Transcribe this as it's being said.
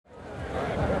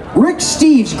Rick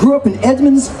Steves grew up in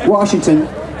Edmonds, Washington.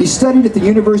 He studied at the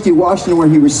University of Washington, where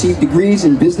he received degrees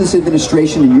in business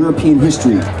administration and European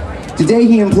history. Today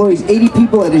he employs 80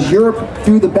 people at his Europe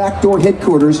Through the Backdoor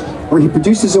headquarters, where he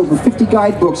produces over 50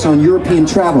 guidebooks on European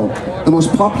travel, the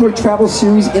most popular travel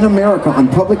series in America on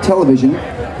public television.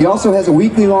 He also has a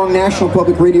weekly-long national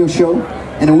public radio show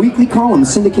and a weekly column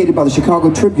syndicated by the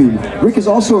Chicago Tribune. Rick is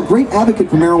also a great advocate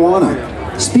for marijuana.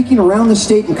 Speaking around the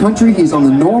state and country, he's on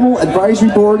the NORML advisory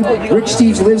board. Rick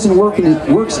Steves lives and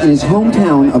works in his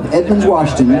hometown of Edmonds,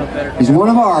 Washington. He's one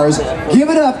of ours. Give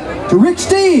it up to Rick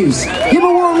Steves. Give him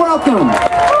a warm welcome.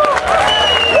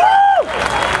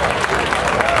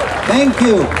 Thank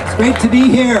you. It's great to be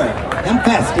here.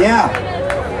 Hempfest,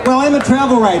 yeah. Well, I'm a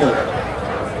travel writer.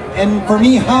 And for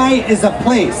me, High is a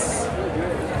place.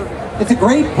 It's a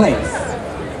great place.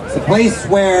 It's a place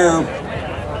where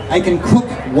I can cook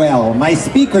well. My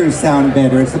speakers sound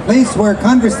better. It's a place where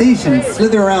conversations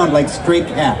slither around like stray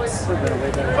cats.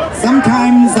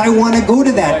 Sometimes I want to go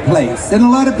to that place, and a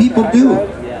lot of people do.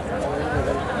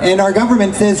 And our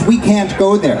government says we can't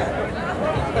go there.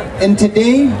 And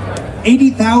today,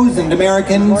 80,000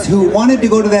 Americans who wanted to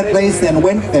go to that place and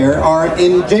went there are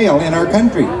in jail in our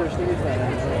country.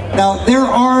 Now, there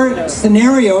are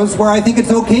scenarios where I think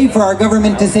it's okay for our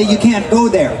government to say you can't go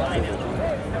there.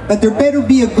 But there better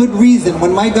be a good reason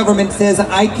when my government says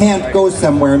I can't go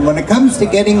somewhere. And when it comes to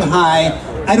getting high,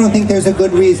 I don't think there's a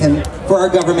good reason for our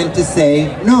government to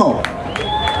say no.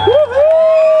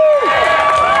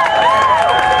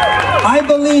 I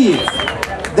believe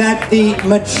that the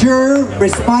mature,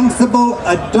 responsible,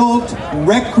 adult,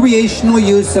 recreational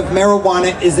use of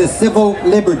marijuana is a civil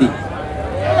liberty.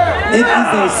 It is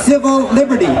a civil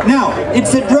liberty. Now,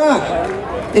 it's a drug.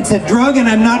 It's a drug, and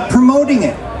I'm not promoting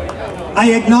it.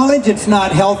 I acknowledge it's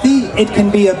not healthy, it can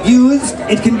be abused,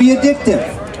 it can be addictive.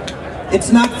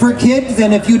 It's not for kids,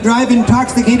 and if you drive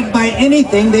intoxicated by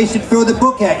anything, they should throw the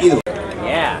book at you.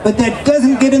 Yeah. But that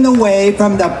doesn't get in the way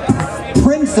from the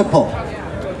principle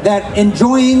that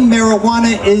enjoying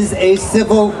marijuana is a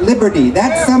civil liberty.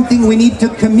 That's something we need to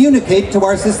communicate to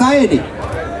our society.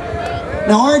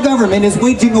 Now, our government is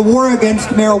waging a war against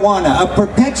marijuana, a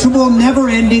perpetual,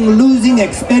 never-ending, losing,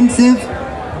 expensive,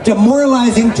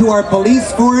 demoralizing to our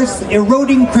police force,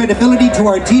 eroding credibility to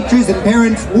our teachers and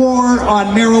parents war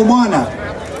on marijuana.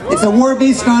 It's a war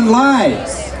based on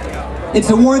lies. It's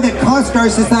a war that costs our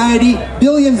society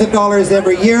billions of dollars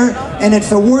every year, and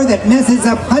it's a war that messes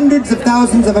up hundreds of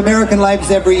thousands of American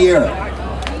lives every year.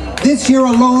 This year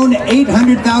alone,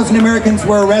 800,000 Americans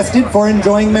were arrested for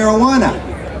enjoying marijuana.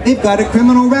 They've got a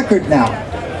criminal record now.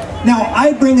 Now,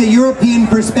 I bring a European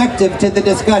perspective to the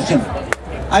discussion.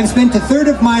 I've spent a third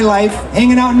of my life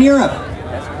hanging out in Europe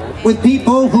with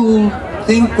people who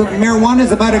think marijuana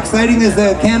is about exciting as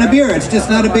a can of beer. It's just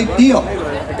not a big deal.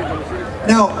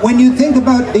 Now, when you think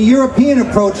about the European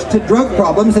approach to drug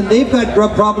problems, and they've got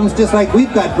drug problems just like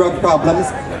we've got drug problems,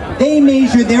 they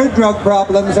measure their drug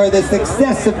problems or the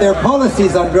success of their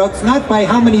policies on drugs not by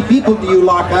how many people do you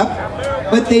lock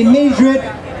up, but they measure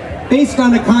it based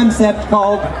on a concept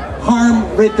called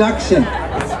harm reduction.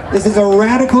 This is a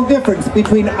radical difference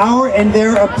between our and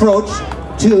their approach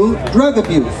to drug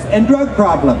abuse and drug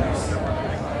problems.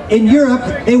 In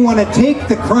Europe, they want to take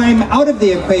the crime out of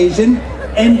the equation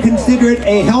and consider it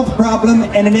a health problem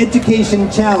and an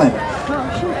education challenge.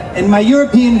 And my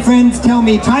European friends tell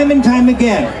me time and time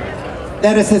again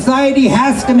that a society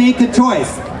has to make a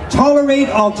choice: tolerate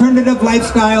alternative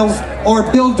lifestyles or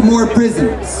build more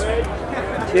prisons.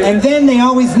 And then they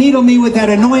always needle me with that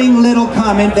annoying little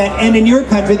comment that, and in your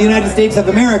country, the United States of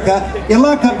America, you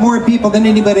lock up more people than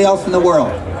anybody else in the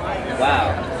world.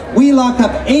 Wow. We lock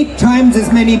up 8 times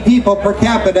as many people per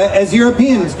capita as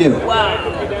Europeans do.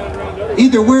 Wow.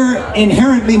 Either we're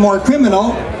inherently more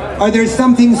criminal, or there's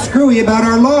something screwy about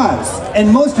our laws.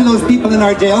 And most of those people in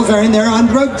our jails are in there on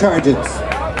drug charges.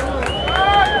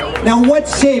 Now, what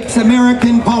shapes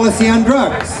American policy on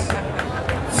drugs?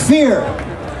 Fear.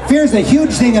 Fear is a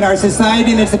huge thing in our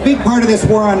society, and it's a big part of this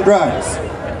war on drugs.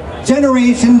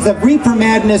 Generations of reefer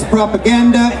madness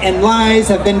propaganda and lies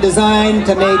have been designed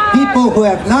to make people who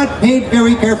have not paid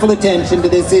very careful attention to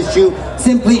this issue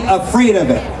simply afraid of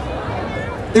it.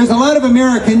 There's a lot of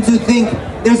Americans who think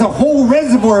there's a whole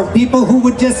reservoir of people who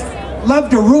would just love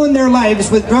to ruin their lives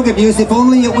with drug abuse if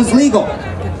only it was legal.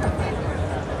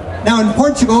 Now, in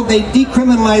Portugal, they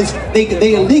decriminalized,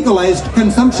 they legalized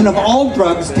consumption of all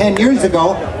drugs 10 years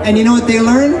ago, and you know what they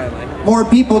learned? More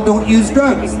people don't use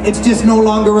drugs. It's just no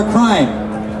longer a crime.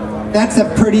 That's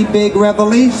a pretty big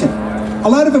revelation. A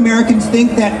lot of Americans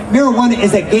think that marijuana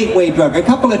is a gateway drug. A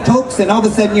couple of tokes and all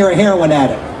of a sudden you're a heroin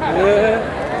addict.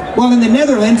 Well, in the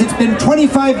Netherlands, it's been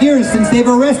 25 years since they've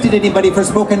arrested anybody for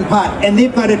smoking pot, and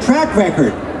they've got a track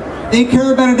record. They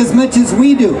care about it as much as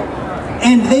we do.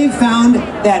 And they've found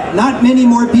that not many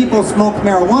more people smoke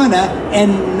marijuana,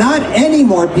 and not any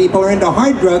more people are into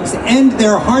hard drugs, and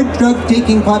their hard drug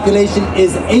taking population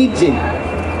is aging.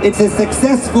 It's a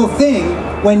successful thing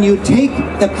when you take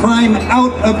the crime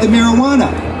out of the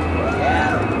marijuana.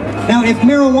 Now, if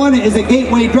marijuana is a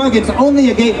gateway drug, it's only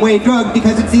a gateway drug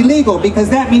because it's illegal, because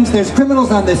that means there's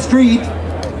criminals on the street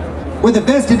with a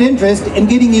vested interest in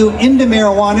getting you into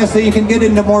marijuana so you can get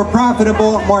into more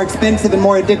profitable, more expensive, and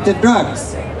more addictive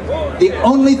drugs. The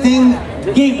only thing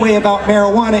gateway about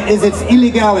marijuana is its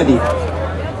illegality.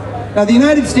 Now, the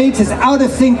United States is out of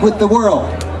sync with the world,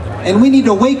 and we need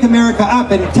to wake America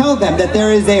up and tell them that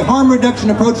there is a harm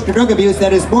reduction approach to drug abuse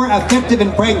that is more effective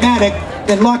and pragmatic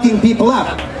than locking people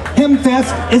up.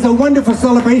 Hempfest is a wonderful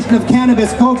celebration of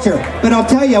cannabis culture, but I'll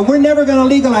tell you, we're never going to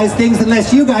legalize things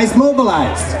unless you guys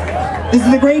mobilize. This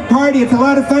is a great party, it's a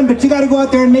lot of fun, but you got to go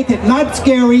out there and make it not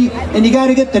scary, and you got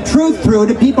to get the truth through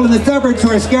to people in the suburbs who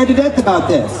are scared to death about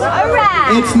this. All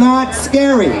right. It's not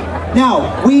scary.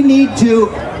 Now, we need to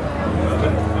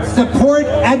support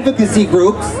advocacy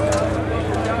groups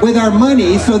with our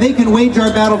money so they can wage our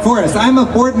battle for us. I'm a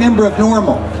board member of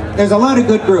NORML. There's a lot of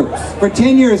good groups. For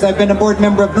 10 years I've been a board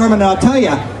member of NORML, and I'll tell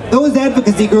you, those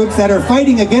advocacy groups that are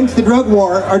fighting against the drug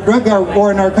war, or drug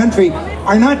war in our country,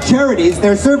 are not charities,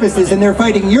 they're services, and they're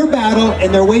fighting your battle,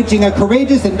 and they're waging a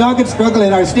courageous and dogged struggle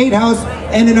in our state house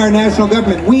and in our national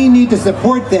government. We need to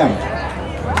support them.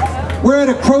 We're at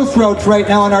a crossroads right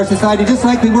now in our society, just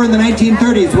like we were in the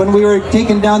 1930s when we were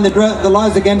taking down the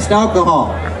laws against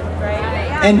alcohol.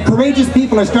 And courageous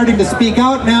people are starting to speak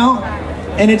out now,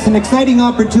 and it's an exciting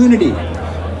opportunity.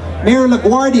 Mayor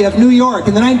LaGuardia of New York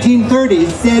in the 1930s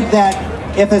said that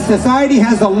if a society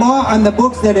has a law on the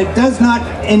books that it does not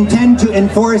intend to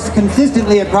enforce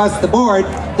consistently across the board,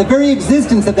 the very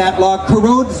existence of that law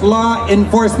corrodes law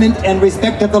enforcement and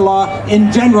respect of the law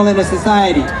in general in a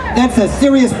society. That's a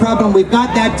serious problem. We've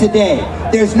got that today.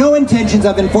 There's no intentions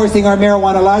of enforcing our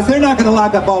marijuana laws. They're not going to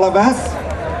lock up all of us.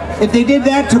 If they did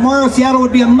that, tomorrow Seattle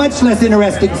would be a much less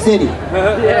interesting city.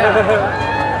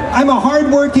 I'm a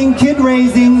hard-working,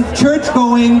 kid-raising,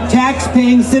 church-going,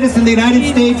 tax-paying citizen of the United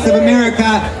States of America,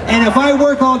 and if I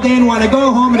work all day and want to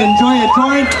go home and enjoy a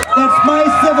joint, that's my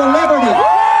civil liberty.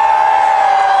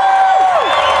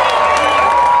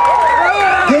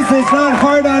 This is not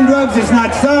hard on drugs, it's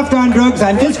not soft on drugs.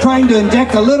 I'm just trying to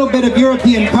inject a little bit of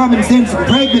European common sense and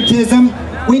pragmatism.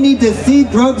 We need to see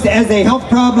drugs as a health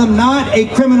problem, not a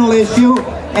criminal issue.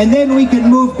 And then we can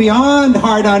move beyond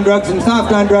hard on drugs and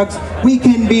soft on drugs. We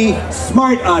can be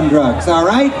smart on drugs, all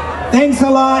right? Thanks a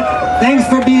lot. Thanks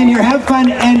for being here. Have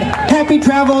fun and happy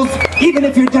travels, even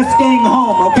if you're just staying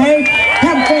home, okay?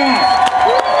 Hemp fast.